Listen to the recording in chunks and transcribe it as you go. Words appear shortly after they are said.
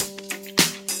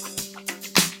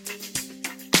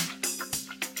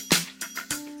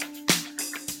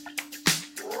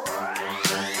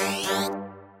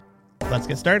Let's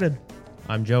get started.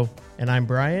 I'm Joe. And I'm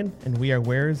Brian, and we are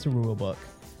Where's the Rulebook?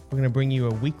 We're going to bring you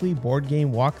a weekly board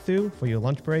game walkthrough for your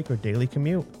lunch break or daily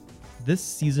commute. This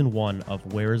season 1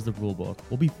 of Where is the Rulebook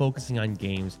will be focusing on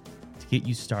games to get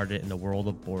you started in the world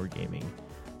of board gaming,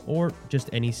 or just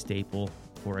any staple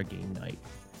for a game night.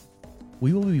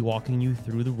 We will be walking you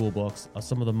through the rulebooks of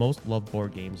some of the most loved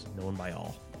board games known by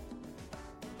all.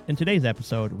 In today's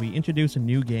episode, we introduce a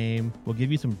new game, we'll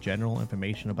give you some general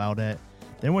information about it,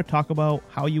 then we'll talk about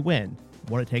how you win,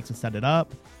 what it takes to set it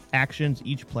up, actions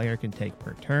each player can take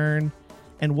per turn,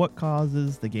 and what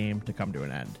causes the game to come to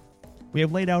an end. We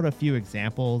have laid out a few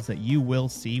examples that you will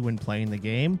see when playing the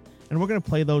game, and we're going to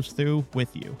play those through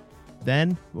with you.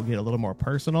 Then we'll get a little more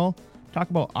personal, talk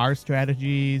about our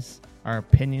strategies, our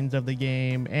opinions of the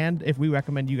game, and if we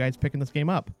recommend you guys picking this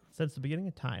game up. Since the beginning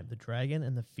of time, the dragon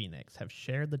and the phoenix have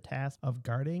shared the task of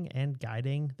guarding and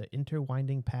guiding the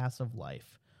intertwining paths of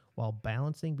life, while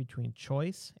balancing between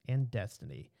choice and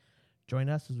destiny. Join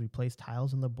us as we place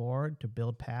tiles on the board to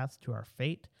build paths to our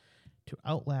fate, to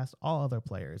outlast all other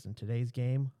players in today's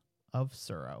game of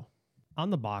Tsuro. On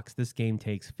the box, this game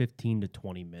takes 15 to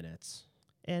 20 minutes.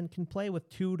 And can play with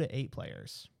 2 to 8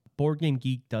 players. Board Game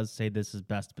Geek does say this is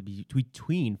best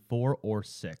between 4 or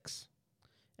 6.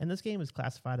 And this game is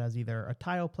classified as either a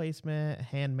tile placement,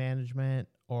 hand management,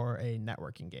 or a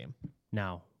networking game.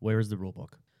 Now, where is the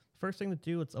rulebook? First thing to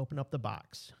do, let's open up the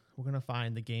box. We're going to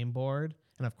find the game board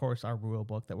and, of course, our rule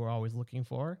book that we're always looking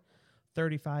for.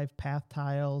 35 path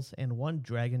tiles and 1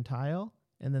 dragon tile.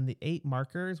 And then the 8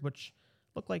 markers, which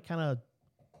look like kind of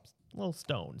little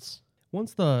stones.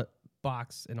 Once the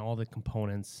box and all the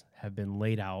components have been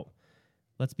laid out,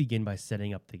 let's begin by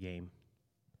setting up the game.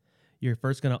 You're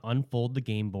first going to unfold the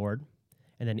game board,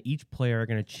 and then each player are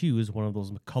going to choose one of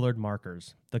those colored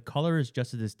markers. The color is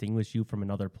just to distinguish you from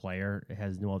another player. It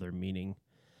has no other meaning.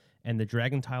 And the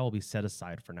dragon tile will be set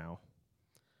aside for now.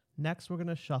 Next, we're going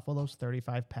to shuffle those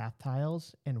 35 path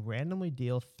tiles and randomly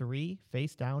deal 3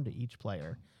 face down to each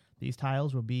player. These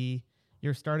tiles will be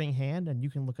your starting hand, and you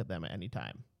can look at them at any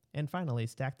time. And finally,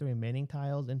 stack the remaining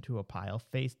tiles into a pile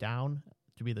face down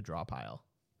to be the draw pile.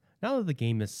 Now that the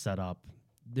game is set up,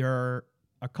 there are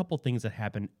a couple things that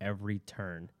happen every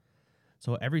turn.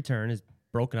 So every turn is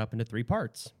broken up into 3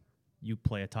 parts. You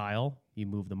play a tile, you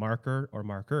move the marker or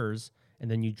markers, and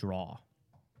then you draw.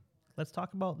 Let's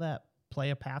talk about that play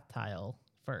a path tile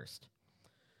first.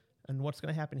 And what's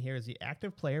going to happen here is the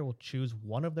active player will choose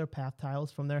one of their path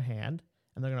tiles from their hand,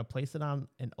 and they're going to place it on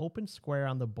an open square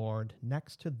on the board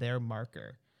next to their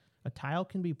marker. A tile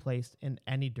can be placed in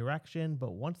any direction,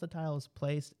 but once the tile is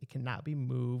placed, it cannot be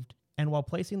moved. And while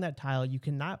placing that tile, you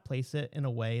cannot place it in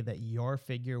a way that your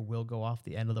figure will go off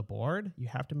the end of the board. You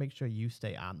have to make sure you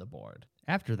stay on the board.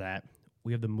 After that,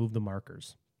 we have to move the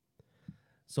markers.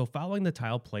 So following the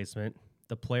tile placement,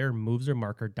 the player moves their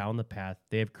marker down the path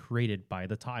they have created by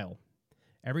the tile.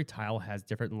 Every tile has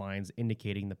different lines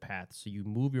indicating the path, so you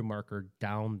move your marker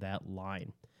down that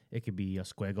line. It could be a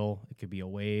squiggle, it could be a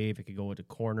wave, it could go into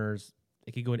corners,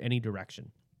 it could go in any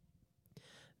direction.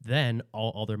 Then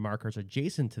all other markers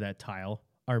adjacent to that tile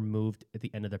are moved at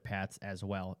the end of their paths as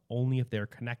well, only if they're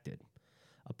connected.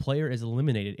 A player is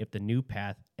eliminated if the new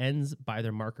path ends by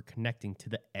their marker connecting to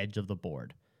the edge of the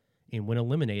board. And when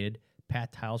eliminated, path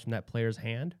tiles from that player's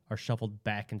hand are shuffled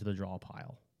back into the draw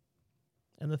pile.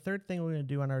 And the third thing we're going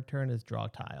to do on our turn is draw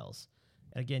tiles.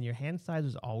 Again, your hand size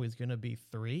is always going to be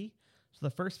 3. So the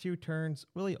first few turns,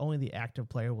 really only the active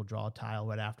player will draw a tile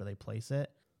right after they place it.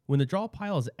 When the draw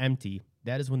pile is empty,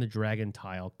 that is when the dragon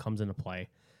tile comes into play.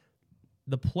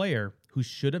 The player who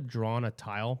should have drawn a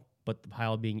tile, but the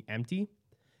pile being empty,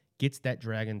 gets that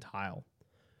dragon tile.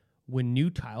 When new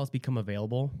tiles become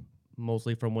available,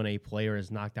 mostly from when a player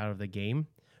is knocked out of the game,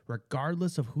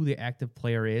 regardless of who the active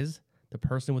player is, the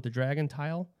person with the dragon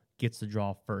tile gets to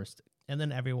draw first. And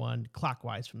then everyone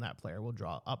clockwise from that player will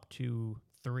draw up to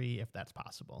 3 if that's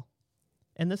possible.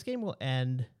 And this game will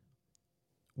end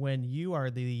when you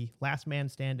are the last man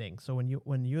standing. So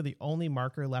when you're the only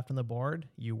marker left on the board,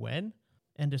 you win.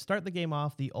 And to start the game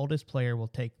off, the oldest player will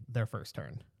take their first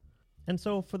turn. And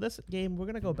so for this game, we're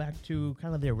going to go back to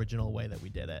kind of the original way that we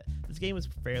did it. This game is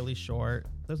fairly short.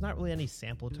 There's not really any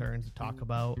sample turns to talk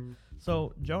about.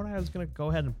 So Joe and I was going to go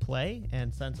ahead and play.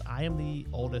 And since I am the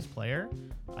oldest player,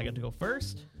 I get to go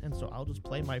first. And so I'll just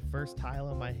play my first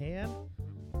tile in my hand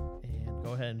and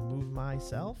go ahead and move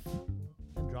myself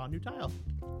and draw a new tile.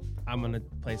 I'm going to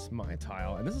place my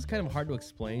tile. And this is kind of hard to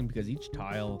explain because each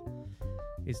tile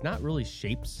is not really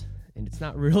shapes and it's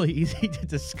not really easy to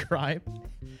describe.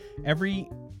 Every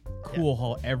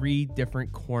hole, every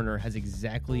different corner has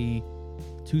exactly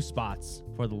 2 spots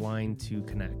for the line to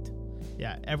connect.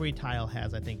 Yeah, every tile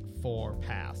has, I think, 4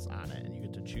 paths on it, and you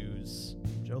get to choose.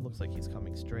 Joe looks like he's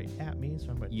coming straight at me, so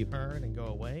I'm going to turn and go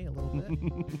away a little bit.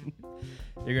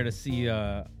 You're going to see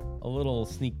a little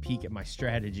sneak peek at my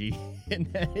strategy, and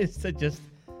that is to just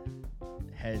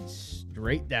head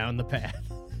straight down the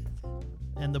path.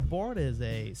 And the board is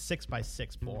a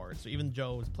 6x6 board, so even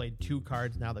Joe has played 2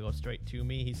 cards now that go straight to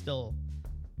me. He's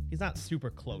not super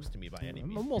close to me by any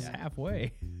means. I'm almost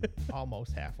halfway.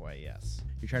 Almost halfway, yes.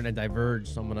 You're trying to diverge,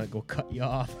 so I'm going to go cut you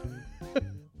off.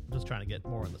 I'm just trying to get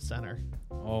more in the center.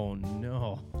 Oh,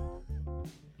 no.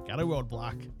 Got a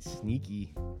roadblock.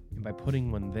 Sneaky. And by putting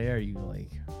one there, you God,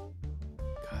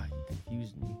 you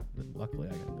confused me. But luckily,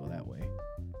 I gotta go that way.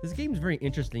 This game is very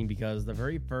interesting because the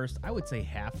very first, I would say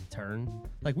half turn,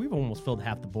 we've almost filled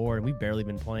half the board and we've barely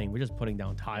been playing. We're just putting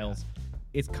down tiles. Yeah.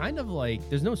 It's kind of like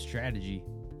there's no strategy.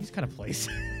 You just kind of place.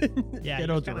 Yeah, you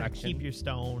just kind of keep your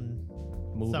stone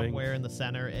moving somewhere in the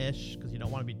center-ish because you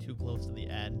don't want to be too close to the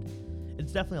end.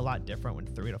 It's definitely a lot different when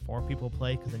 3 to 4 people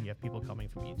play because then you have people coming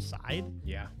from each side.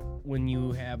 Yeah. When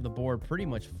you have the board pretty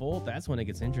much full, that's when it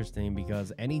gets interesting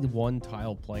because any one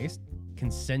tile placed can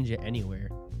send you anywhere.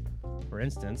 For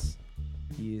instance,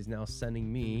 he is now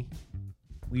sending me.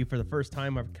 We, for the first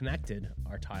time, have connected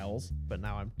our tiles. But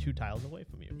now I'm 2 tiles away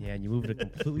from you. Yeah, and you move in a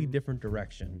completely different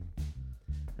direction.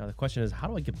 Now the question is, how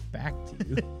do I get back to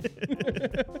you?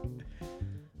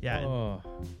 Yeah. Oh.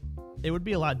 It would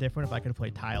be a lot different if I could play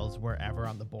tiles wherever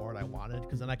on the board I wanted,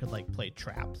 because then I could play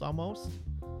traps almost.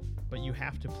 But you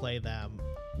have to play them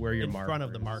where your in marker front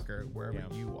of the is. marker wherever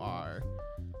you are.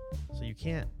 So you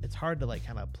can't. It's hard to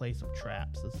kind of play some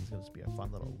traps. This is going to be a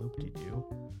fun little loop-de-doo.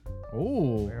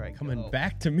 Oh, coming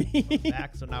back to me.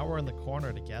 Back. So now we're in the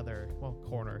corner together. Well,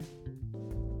 corner.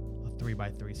 A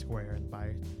 3x3 square and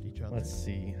by each other. Let's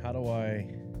see. How do I?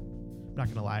 I'm not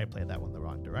gonna lie, I played that one the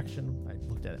wrong direction. I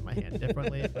looked at it in my hand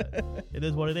differently, but it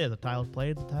is what it is. A tile's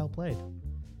played, it's a tile played.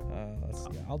 Let's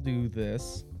see. I'll do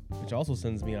this, which also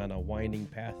sends me on a winding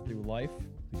path through life.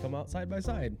 We come out side by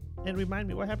side. And remind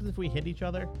me, what happens if we hit each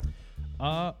other?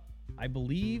 I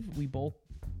believe we both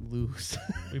lose.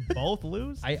 We both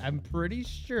lose? I'm pretty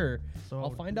sure. So I'll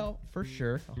find out for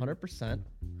sure, 100%.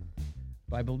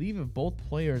 But I believe if both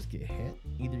players get hit,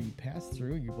 either you pass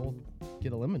through or you both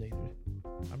get eliminated.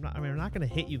 I'm not going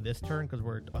to hit you this turn because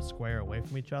we're a square away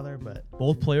from each other, but...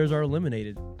 Both players are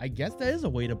eliminated. I guess that is a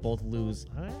way to both lose.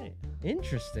 All right.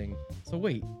 Interesting. So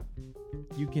wait,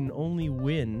 you can only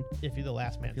win... if you're the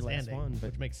last man standing,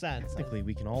 which makes sense. Technically,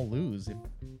 we can all lose if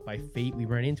by fate we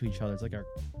run into each other. It's like our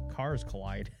cars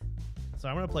collide. So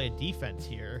I'm going to play a defense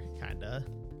here, kind of.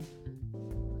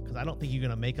 Because I don't think you're going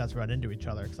to make us run into each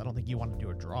other because I don't think you want to do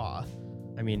a draw.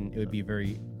 I mean, it would be a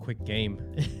very quick game.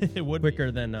 It would quicker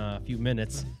than a few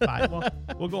minutes. Fine. Well,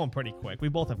 we'll go on pretty quick. We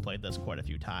both have played this quite a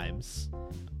few times.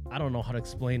 I don't know how to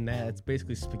explain that. It's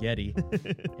basically spaghetti.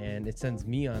 And it sends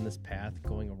me on this path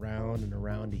going around and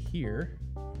around to here.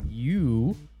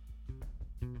 You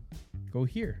go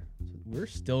here. So we're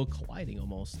still colliding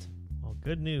almost. Well,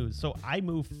 good news. So I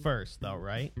move first, though,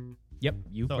 right? Yep,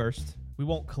 you first. We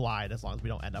won't collide as long as we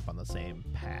don't end up on the same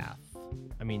path.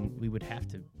 I mean, we would have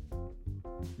to.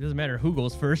 It doesn't matter who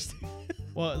goes first.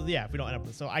 Well, yeah, if we don't end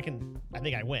up... So I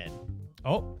think I win.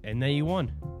 Oh, and then you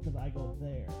won. Because I go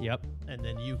there. Yep. And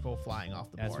then you go flying off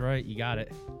the board. That's right. You got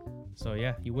it. So,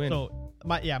 yeah, you win. So,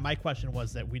 my question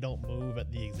was that we don't move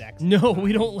at the exact same No, time.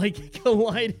 we don't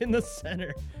collide in the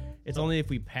center. It's only if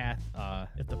we path...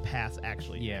 if the paths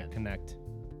actually connect.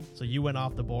 So you went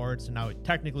off the board, so now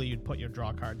technically you'd put your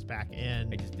draw cards back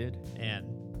in. I just did. And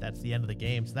that's the end of the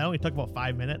game. So that only took about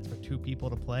 5 minutes for 2 people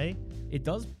to play. It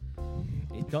does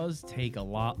take a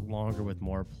lot longer with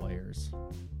more players.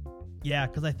 Yeah,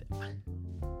 because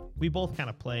we both kind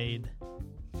of played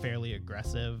fairly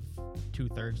aggressive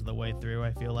 2/3 of the way through,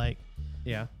 I feel like.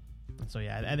 Yeah. So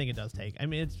yeah, I think it does take. I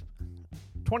mean, it's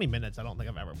 20 minutes. I don't think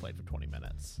I've ever played for 20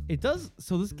 minutes. It does.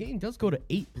 So this game does go to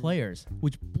 8 players,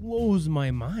 which blows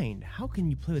my mind. How can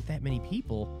you play with that many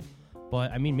people?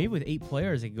 But I mean, maybe with 8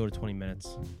 players, it could go to 20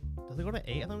 minutes. Does it go to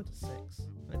 8? I thought it went to 6.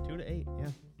 2 to 8. Yeah.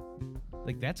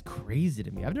 That's crazy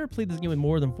to me. I've never played this game with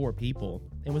more than 4 people,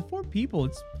 and with 4 people,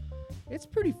 it's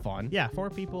pretty fun. Yeah, 4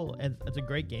 people. It's a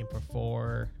great game for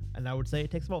 4. And I would say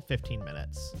it takes about 15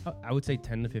 minutes. I would say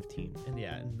 10 to 15. And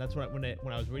yeah, and that's what when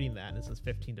I was reading that and it says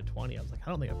 15 to 20, I was like, I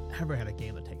don't think I've ever had a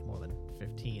game that takes more than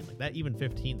 15. Like that, even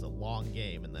 15 is a long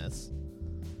game in this.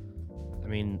 I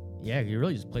mean, yeah, you're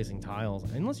really just placing tiles.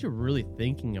 Unless you're really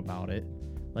thinking about it.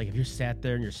 Like if you're sat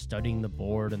there and you're studying the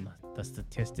board and the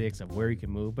statistics of where you can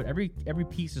move, but every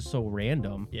piece is so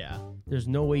random. Yeah. There's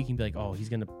no way you can be like, oh, he's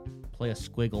going to play a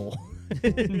squiggle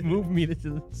and move me to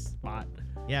the spot.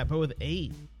 Yeah, but with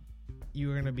 8,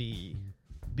 you're going to be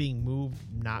being moved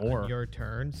not on your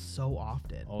turn so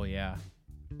often. Oh, yeah.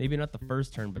 Maybe not the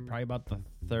first turn, but probably about the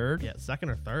third. Yeah, second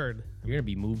or third. You're going to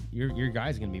be moved. Your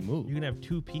guy's going to be moved. You're going to have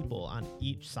 2 people on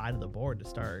each side of the board to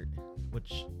start,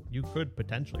 which you could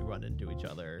potentially run into each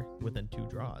other within 2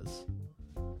 draws.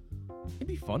 It'd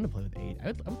be fun to play with 8.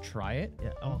 I would try it.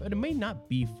 Yeah. But it may not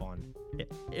be fun.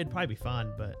 It'd probably be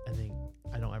fun, but I think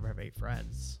I don't ever have 8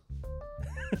 friends.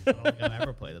 I don't think I'll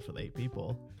ever play this with 8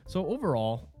 people. So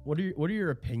overall, what are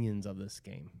your opinions of this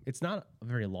game? It's not a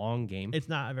very long game. It's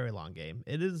not a very long game.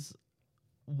 It is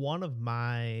one of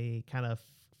my kind of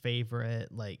favorite,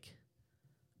 like,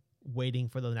 waiting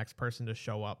for the next person to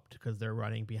show up because they're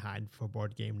running behind for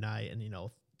board game night, and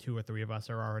 2 or 3 of us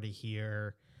are already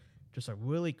here. Just a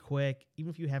really quick, even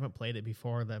if you haven't played it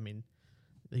before, I mean,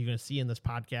 you're going to see in this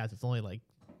podcast, it's only like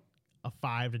a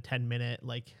 5 to 10 minute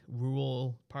like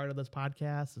rule part of this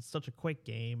podcast. It's such a quick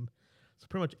game. So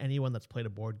pretty much anyone that's played a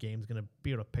board game is going to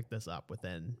be able to pick this up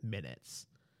within minutes.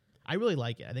 I really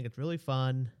like it. I think it's really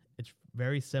fun. It's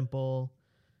very simple,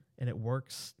 and it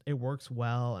works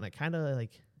well. And it kind of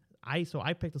like, I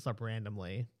picked this up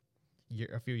randomly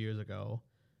a few years ago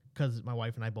because my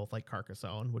wife and I both like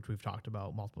Carcassonne, which we've talked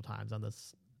about multiple times on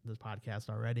this podcast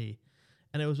already.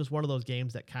 And it was just one of those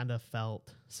games that kind of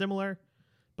felt similar,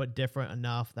 but different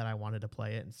enough that I wanted to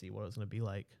play it and see what it was going to be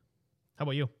like. How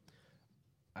about you?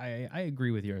 I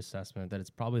agree with your assessment that it's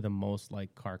probably the most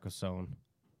like Carcassonne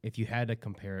if you had to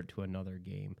compare it to another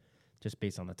game, just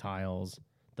based on the tiles,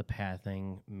 the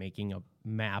pathing, making a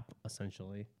map,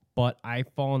 essentially. But I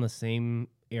fall in the same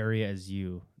area as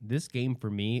you. This game, for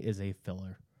me, is a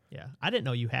filler. Yeah, I didn't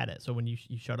know you had it. So when you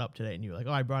showed up today and you were like,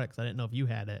 oh, I brought it because I didn't know if you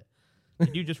had it.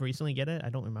 Did you just recently get it? I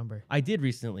don't remember. I did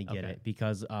recently get it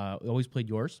because we always played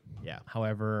yours. Yeah.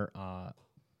 However,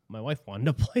 my wife wanted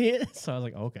to play it, so I was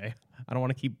like, okay, I don't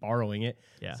want to keep borrowing it.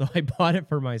 Yeah. So I bought it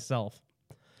for myself.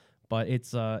 But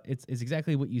it's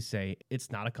exactly what you say.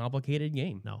 It's not a complicated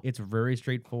game. No. It's very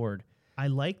straightforward. I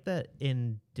like that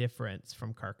in difference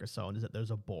from Carcassonne is that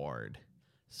there's a board.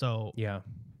 So yeah.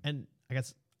 And I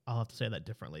guess I'll have to say that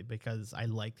differently because I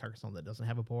like Carcassonne that doesn't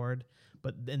have a board.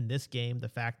 But in this game, the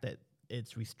fact that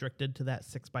it's restricted to that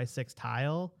 6x6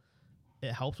 tile,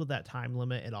 it helps with that time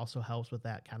limit. It also helps with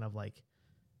that kind of like,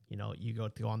 you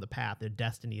go on the path, the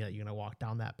destiny that you're going to walk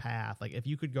down that path. Like if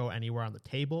you could go anywhere on the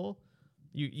table,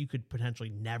 you could potentially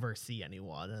never see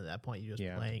anyone. And at that point, you're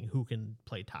just playing who can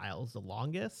play tiles the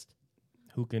longest.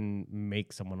 Who can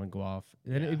make someone go off.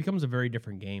 Then it becomes a very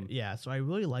different game. Yeah, so I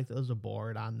really like that there's a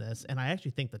board on this. And I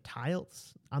actually think the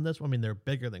tiles on this, I mean, they're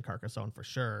bigger than Carcassonne for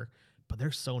sure, but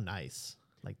they're so nice.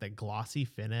 Like the glossy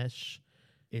finish.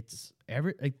 It's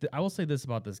I will say this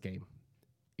about this game.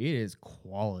 It is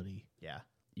quality. Yeah.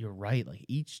 You're right. Like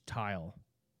each tile,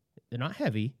 they're not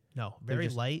heavy. No, very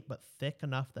light but thick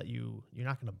enough that you're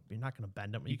not gonna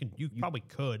bend them. You probably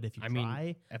could if you try.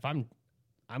 Mean, if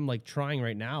I'm like trying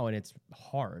right now and it's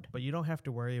hard. But you don't have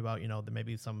to worry about, there may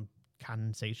be some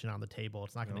condensation on the table.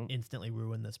 It's not going to instantly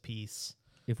ruin this piece.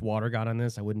 If water got on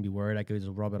this, I wouldn't be worried. I could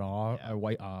just rub it off or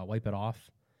wipe it off.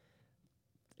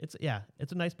 It's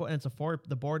a nice board. And it's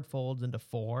the board folds into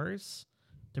 4s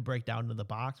to break down into the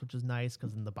box, which is nice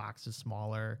because then the box is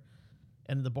smaller.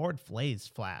 And the board lays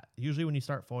flat. Usually when you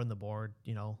start folding the board,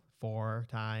 4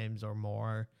 times or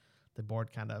more, the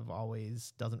board kind of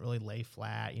always doesn't really lay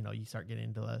flat. You start getting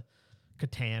into the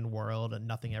Catan world and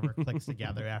nothing ever clicks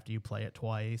together after you play it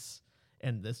twice.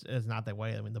 And this is not that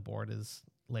way. I mean, the board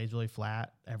lays really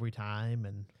flat every time.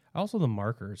 And also the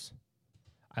markers.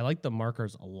 I like the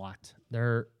markers a lot.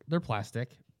 They're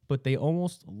plastic, but they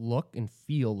almost look and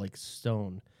feel like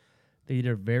stone. They did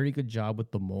a very good job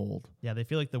with the mold. Yeah, they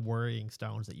feel like the worrying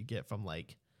stones that you get from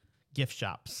like gift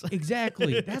shops.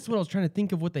 Exactly. That's what I was trying to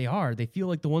think of what they are. They feel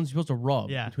like the ones you're supposed to rub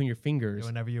between your fingers.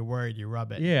 Whenever you're worried, you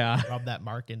rub it. Yeah. Rub that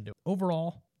mark into it.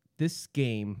 Overall, this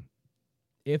game,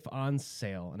 if on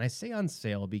sale, and I say on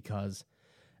sale because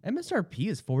MSRP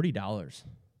is $40,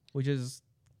 which is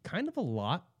kind of a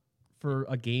lot for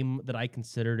a game that I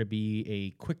consider to be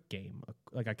a quick game,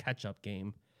 like a catch-up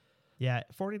game. Yeah,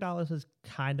 $40 is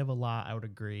kind of a lot, I would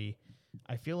agree.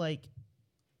 I feel like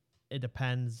it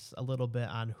depends a little bit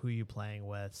on who you're playing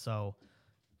with. So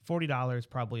 $40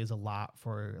 probably is a lot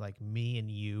for like me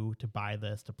and you to buy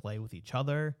this to play with each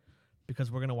other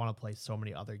because we're going to want to play so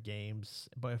many other games.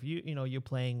 But if you're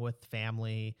playing with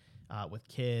family, with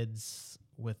kids,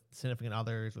 with significant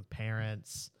others, with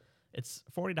parents, it's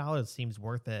 $40 seems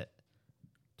worth it,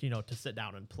 to sit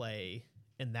down and play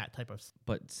in that type of.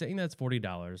 But saying that's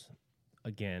 $40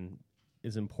 again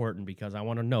is important because I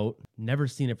want to note, never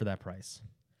seen it for that price.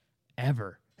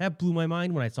 Ever. That blew my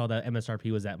mind when I saw that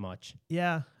MSRP was that much.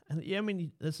 Yeah, And yeah, I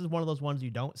mean, this is one of those ones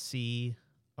you don't see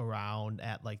around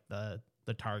at like the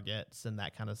Targets and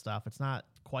that kind of stuff. It's not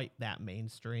quite that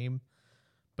mainstream.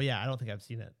 But yeah, I don't think I've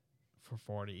seen it for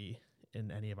 40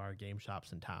 in any of our game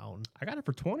shops in town. I got it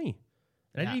for 20.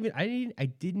 And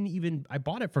Yeah. I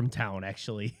bought it from town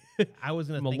actually. I was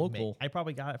gonna From a think local. I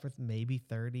probably got it for maybe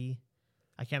 30.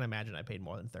 I can't imagine I paid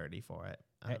more than 30 for it,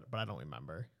 but I don't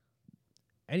remember.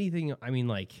 Anything, I mean,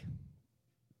 like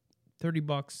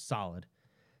 $30 solid,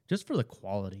 just for the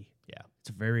quality. Yeah. It's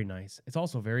very nice. It's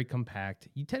also very compact.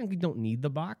 You technically don't need the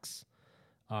box.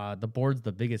 The board's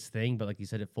the biggest thing, but like you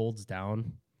said, it folds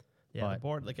down. Yeah, the But-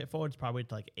 board, like it folds probably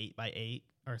to like 8x8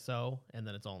 or so, and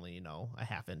then it's only, a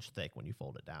half inch thick when you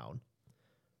fold it down.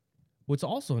 What's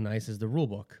also nice is the rule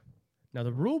book. Now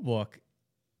the rule book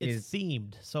It's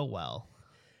themed so well.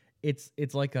 it's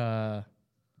like a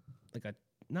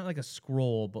not like a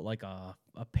scroll, but like a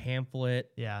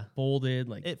pamphlet Yeah. folded.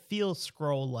 Like It feels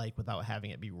scroll-like without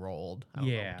having it be rolled. I don't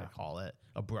know Yeah. what to call it.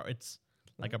 It's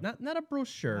like a not a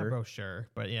brochure. not brochure,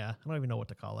 but yeah, I don't even know what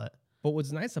to call it. But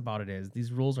what's nice about it is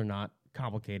these rules are not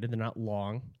complicated. They're not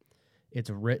long. It's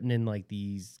written in like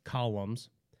these columns.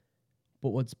 But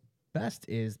what's best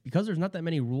is because there's not that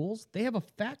many rules, they have a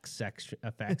fact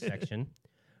section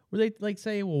where they like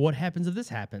say, well, what happens if this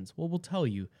happens? Well, we'll tell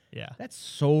you. Yeah. That's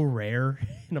so rare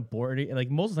in a board.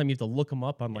 Like most of the time you have to look them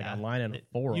up on like Yeah. online and a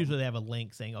forum. Usually they have a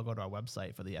link saying, I'll go to our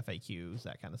website for the FAQs,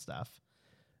 that kind of stuff.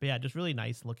 But yeah, just really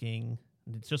nice looking.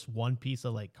 It's just one piece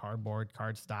of like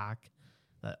cardstock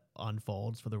that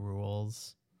unfolds for the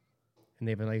rules. And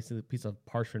they have a nice piece of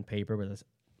parchment paper with this,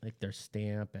 like their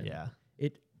stamp. And Yeah.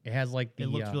 it has like the It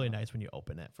looks really nice when you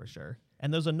open it for sure.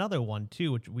 And there's another one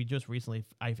too, which we just recently,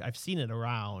 I've seen it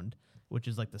around, which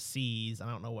is like the C's. I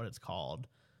don't know what it's called,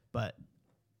 but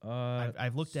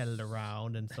I've looked at it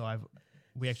around. And so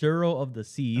we actually, Tsuro of the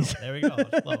Seas. there we go.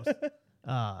 It's close.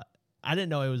 I didn't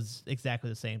know it was exactly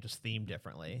the same, just themed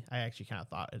differently. I actually kind of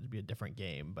thought it'd be a different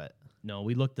game, but No,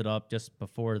 we looked it up just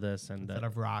before this, and instead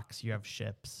of rocks, you have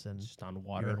ships and just on you're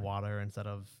water. in water instead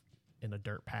of in a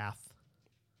dirt path.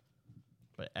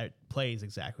 But it plays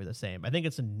exactly the same. I think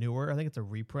it's I think it's a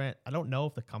reprint. I don't know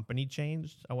if the company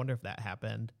changed. I wonder if that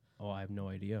happened. Oh, I have no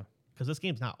idea. Because this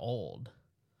game's not old.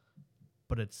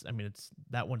 But it's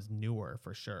that one's newer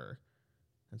for sure.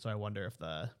 And so I wonder if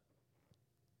the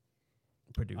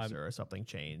producer or something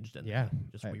changed and Yeah,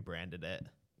 just I- rebranded it.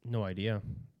 No idea.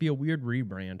 Be a weird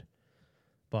rebrand,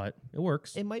 but it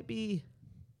works. It might be.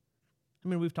 I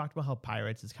mean, we've talked about how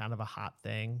pirates is kind of a hot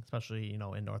thing, especially,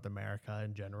 in North America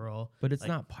in general. But it's like-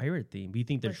 not pirate themed. Do you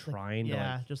think they're But, like, trying to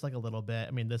yeah, just like a little bit.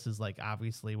 I mean, this is like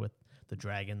obviously with the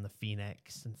dragon, the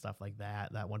phoenix, and stuff like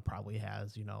that. That one probably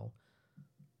has,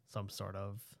 some sort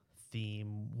of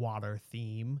water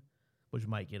theme, which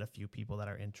might get a few people that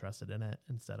are interested in it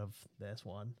instead of this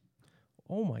one.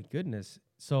 Oh my goodness.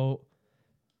 So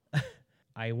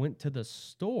I went to the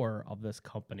store of this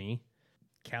company,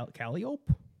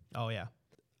 Calliope. Oh yeah,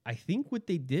 I think what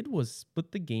they did was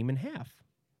split the game in half.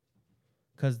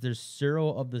 Because there's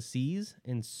Tsuro of the Seas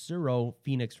and Tsuro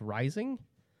Phoenix Rising,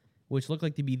 which look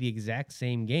like to be the exact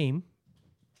same game.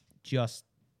 Just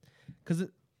because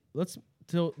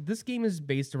so this game is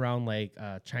based around like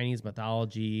Chinese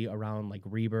mythology, around like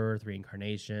rebirth,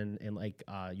 reincarnation, and like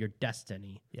your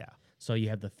destiny. yeah, So you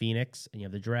have the phoenix and you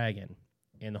have the dragon.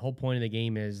 And the whole point of the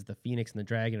game is the phoenix and the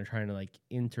dragon are trying to like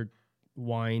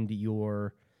intertwine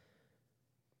your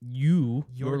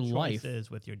life. choices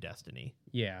with your destiny.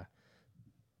 Yeah.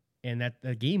 And that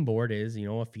the game board is,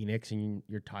 a phoenix and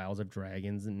your tiles of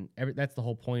dragons and that's the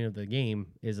whole point of the game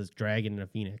is a dragon and a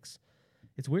phoenix.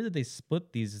 It's weird that they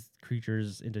split these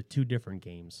creatures into two different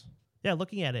games. Yeah,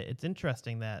 looking at it, it's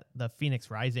interesting that the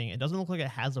Phoenix Rising, it doesn't look like it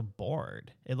has a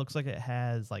board. It looks like it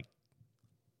has like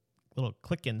little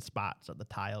click-in spots that the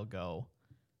tile go.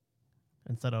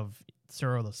 Instead of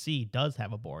Tsuro the Sea does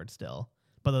have a board still,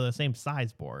 but they're the same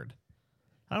size board.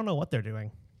 I don't know what they're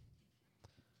doing.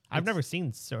 I've never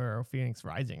seen Tsuro Phoenix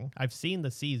Rising. I've seen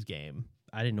the Seas game.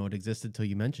 I didn't know it existed until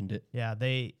you mentioned it. Yeah,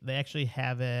 they actually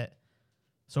have it.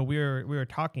 So we were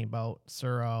talking about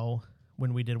Tsuro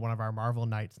when we did one of our Marvel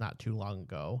nights not too long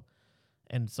ago,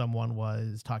 and someone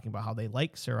was talking about how they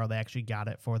like Tsuro. They actually got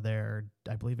it for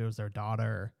I believe it was their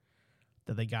daughter,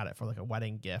 that they got it for like a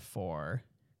wedding gift for.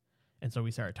 And so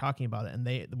we started talking about it, and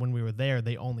when we were there,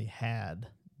 they only had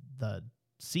the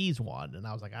Seas one, and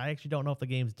I was like, I actually don't know if the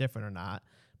game's different or not,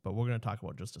 but we're going to talk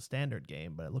about just a standard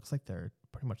game, but it looks like they're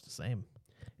pretty much the same.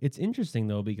 It's interesting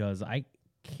though because I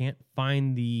can't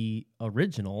find the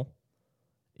original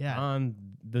on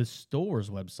the store's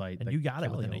website. And the you got it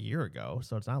within a Calliope. year ago,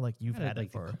 so it's not like you've I had like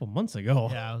it for a couple months ago.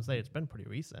 Yeah, I would say it's been pretty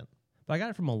recent. But I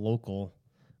got it from a local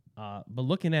But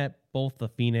looking at both the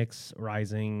Phoenix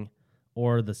Rising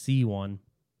or the Sea one,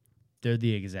 they're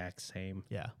the exact same.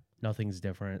 Yeah. Nothing's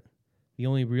different. The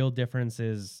only real difference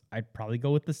is I'd probably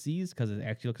go with the Seas because it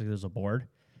actually looks like there's a board.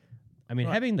 I mean,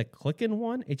 having the click-in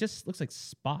one, it just looks like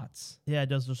spots. Yeah, it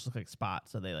does just look like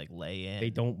spots, so they like lay in. They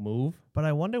don't move. But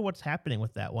I wonder what's happening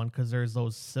with that one because there's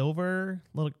those silver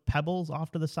little pebbles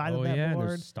off to the side of that and board.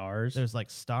 there's stars. There's like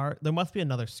star. There must be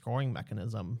another scoring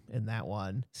mechanism in that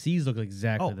one. Seas look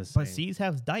exactly the same. But Seas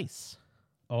have dice.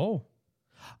 Oh.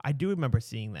 I do remember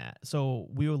seeing that. So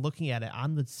we were looking at it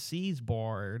on the Seas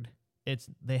board.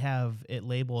 They have it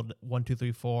labeled 1, 2,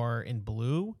 3, 4 in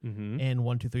blue and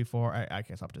 1, 2, 3, 4. I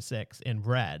guess up to 6 in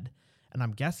red. And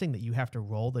I'm guessing that you have to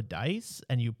roll the dice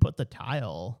and you put the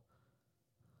tile.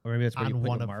 Or maybe that's where you on put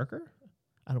one your of- marker.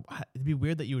 It'd be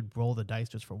weird that you would roll the dice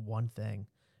just for one thing.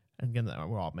 And again,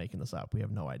 we're all making this up. We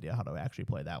have no idea how to actually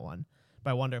play that one.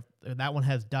 But I wonder if that one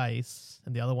has dice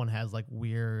and the other one has like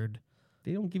weird.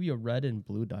 They don't give you a red and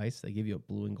blue dice. They give you a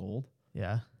blue and gold.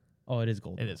 Yeah. Oh, it is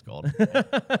gold. It is gold.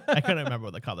 I couldn't remember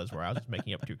what the colors were. I was just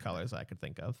making up 2 colors I could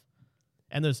think of.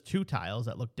 And there's 2 tiles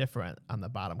that look different on the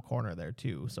bottom corner there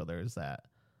too. So there's that.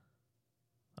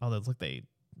 Oh, there's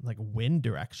like wind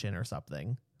direction or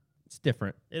something. It's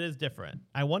different. It is different.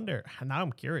 I wonder. Now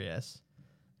I'm curious.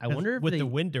 I wonder if with the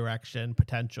wind direction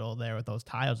potential there with those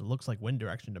tiles, it looks like wind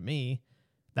direction to me.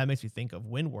 That makes me think of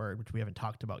Windward, which we haven't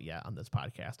talked about yet on this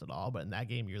podcast at all. But in that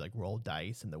game, you like roll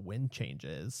dice and the wind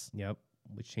changes. Yep.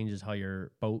 Which changes how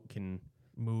your boat can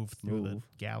move through the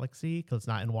galaxy because it's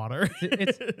not in water.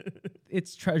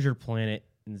 it's Treasure Planet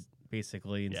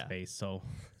basically in space. So,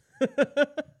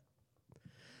 but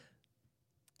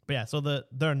yeah, so the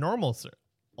normal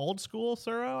old school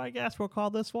Tsuro, I guess we'll call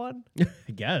this one.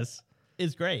 I guess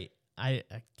is great. I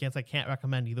guess I can't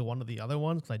recommend either one of the other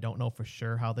ones because I don't know for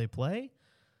sure how they play.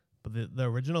 But the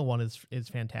original one is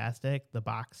fantastic. The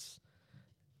box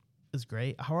is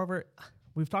great. However,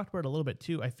 we've talked about it a little bit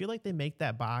too. I feel like they make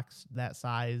that box that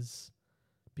size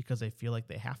because they feel like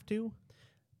they have to.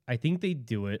 I think they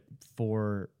do it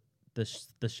for the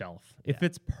shelf. Yeah. It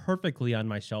fits perfectly on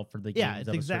my shelf for the game. Yeah, it's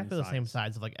exactly the same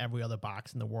size of like every other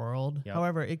box in the world. Yep.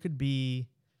 However, it could be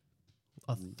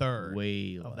a third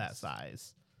of that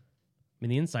size. I mean,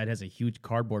 the inside has a huge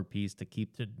cardboard piece to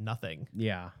keep to nothing.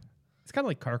 Yeah. It's kind of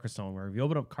like Carcassonne, where if you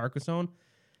open up Carcassonne,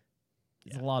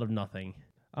 it's a lot of nothing.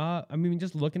 I mean,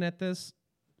 just looking at this,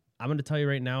 I'm going to tell you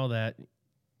right now that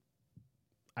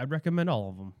I'd recommend all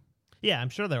of them. Yeah, I'm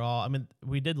sure they're all. I mean,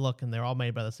 we did look, and they're all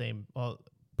made by the same,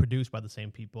 produced by the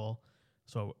same people.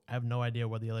 So I have no idea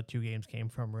where the other 2 games came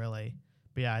from, really.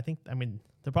 But yeah, I mean,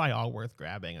 they're probably all worth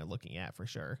grabbing and looking at for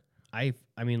sure. I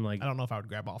mean, like, I don't know if I would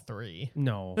grab all 3.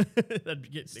 No,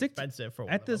 that'd get expensive for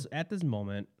one at this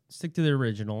moment. Stick to the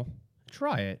original.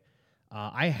 Try it.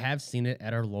 I have seen it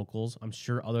at our locals. I'm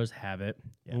sure others have it.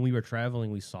 Yeah. When we were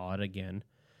traveling, we saw it again,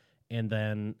 and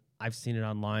then I've seen it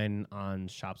online on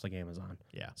shops like Amazon.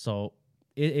 Yeah. So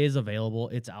it is available.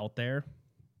 It's out there.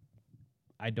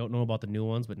 I don't know about the new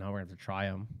ones, but now we're going to have to try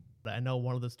them. I know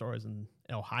one of the stores in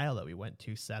Ohio that we went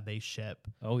to said they ship.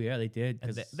 Oh, yeah, they did.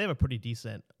 And they have a pretty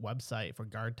decent website for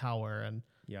Guard Tower. And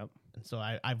so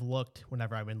I've looked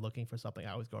whenever I've been looking for something.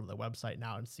 I always go to the website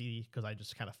now and see because I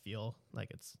just kind of feel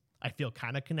like I feel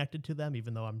kind of connected to them,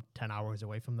 even though I'm 10 hours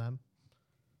away from them.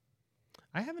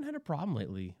 I haven't had a problem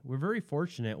lately. We're very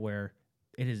fortunate where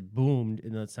it has boomed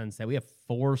in the sense that we have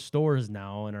 4 stores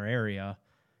now in our area.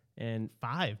 And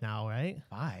 5 now, right?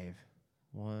 5.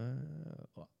 Well,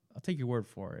 I'll take your word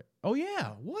for it. Oh, yeah.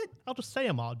 What? I'll just say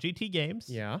them all. GT Games.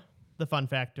 Yeah. The Fun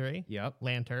Factory. Yep.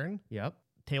 Lantern. Yep.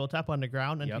 Tabletop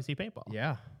Underground and TC Paintball.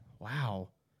 Yeah. Wow.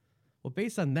 Well,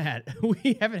 based on that,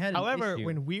 we haven't had However, an issue.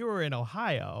 when we were in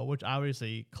Ohio, which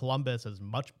obviously Columbus is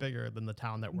much bigger than the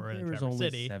town that we're in Traverse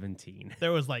City. 17.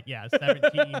 There was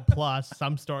 17 plus.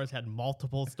 Some stores had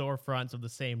multiple storefronts of the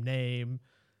same name.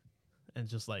 And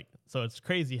just so it's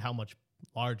crazy how much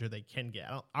larger they can get.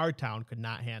 Our town could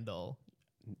not handle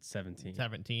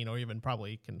 17 or even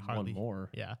probably can hardly. One more.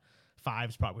 Yeah.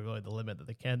 5's probably really the limit that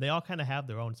they can. They all kind of have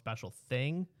their own special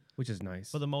thing. Which is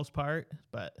nice. For the most part.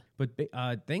 But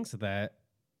thanks to that,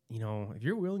 if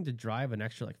you're willing to drive an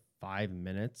extra 5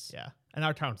 minutes. Yeah. And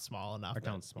our town's small enough. Our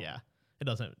town's small. Yeah.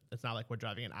 It's not like we're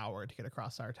driving an hour to get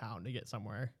across our town to get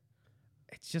somewhere.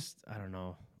 It's just, I don't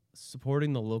know,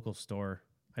 supporting the local store.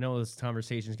 I know this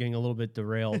conversation is getting a little bit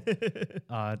derailed.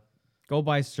 Go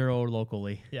buy Tsuro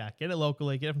locally. Yeah, get it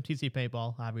locally. Get it from TC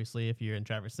Paintball, obviously, if you're in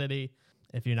Traverse City.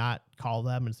 If you're not, call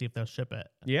them and see if they'll ship it.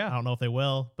 Yeah. I don't know if they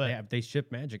will, but... they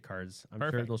ship Magic cards. I'm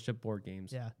sure they'll ship board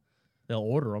games. Yeah. They'll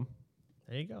order them.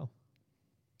 There you go.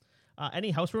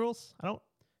 Any house rules?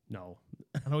 No.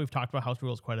 I know we've talked about house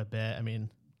rules quite a bit. I mean,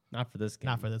 Not for this game.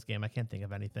 not for this game. I can't think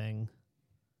of anything.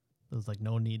 There's like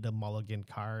no need to mulligan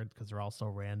cards because they're all so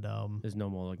random. There's no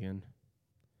mulligan.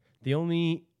 The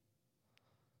only...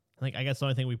 I guess the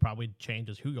only thing we probably change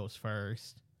is who goes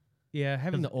first. Yeah,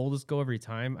 having the oldest go every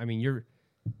time. I mean, you're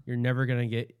never going to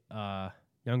get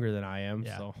younger than I am,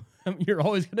 Yeah. so you're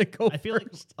always going to go I feel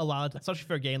first. like especially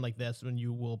for a game like this, when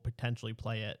you will potentially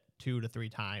play it 2 to 3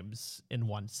 times in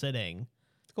one sitting.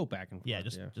 Let's go back and forth. Yeah,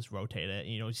 just rotate it.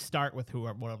 You know, start with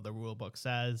whatever the rule book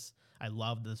says. I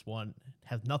love this one. It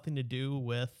has nothing to do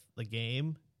with the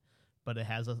game, but it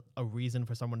has a reason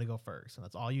for someone to go first, and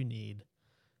that's all you need.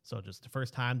 So just the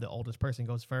first time, the oldest person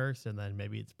goes first, and then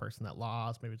maybe it's the person that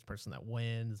lost, maybe it's the person that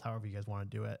wins, however you guys want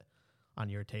to do it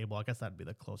on your table. I guess that'd be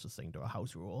the closest thing to a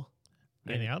house rule.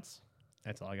 Anything else?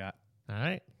 That's all I got. All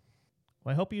right.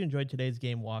 Well, I hope you enjoyed today's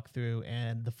game walkthrough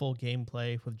and the full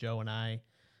gameplay with Joe and I.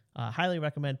 Highly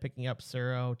recommend picking up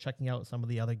Tsuro, checking out some of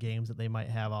the other games that they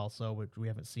might have also, which we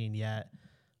haven't seen yet.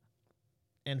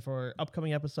 And for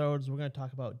upcoming episodes, we're going to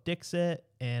talk about Dixit,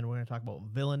 and we're going to talk about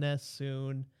Villainous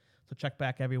soon. So check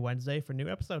back every Wednesday for new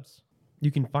episodes.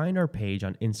 You can find our page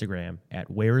on Instagram at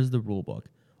whereistherulebook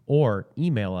or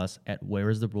email us at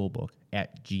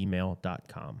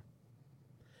whereistherulebook@gmail.com.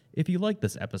 If you like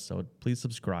this episode, please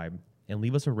subscribe and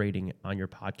leave us a rating on your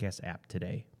podcast app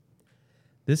today.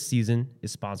 This season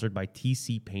is sponsored by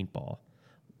TC Paintball,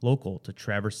 local to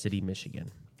Traverse City,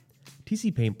 Michigan.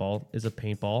 TC Paintball is a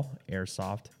paintball,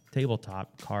 airsoft,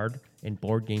 tabletop, card, and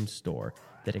board game store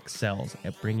that excels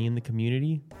at bringing in the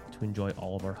community to enjoy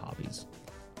all of our hobbies.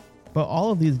 But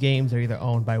all of these games are either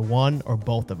owned by one or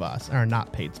both of us and are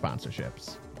not paid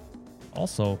sponsorships.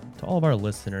 Also, to all of our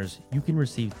listeners, you can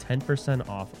receive 10%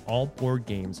 off all board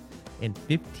games and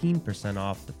 15%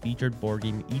 off the featured board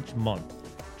game each month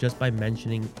just by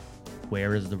mentioning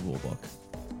Where is the Rulebook.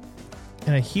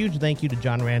 And a huge thank you to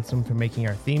John Ransom for making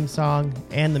our theme song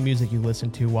and the music you listen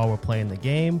to while we're playing the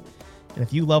game. And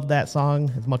if you love that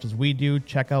song as much as we do,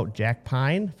 check out Jack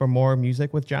Pine for more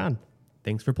music with John.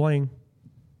 Thanks for playing.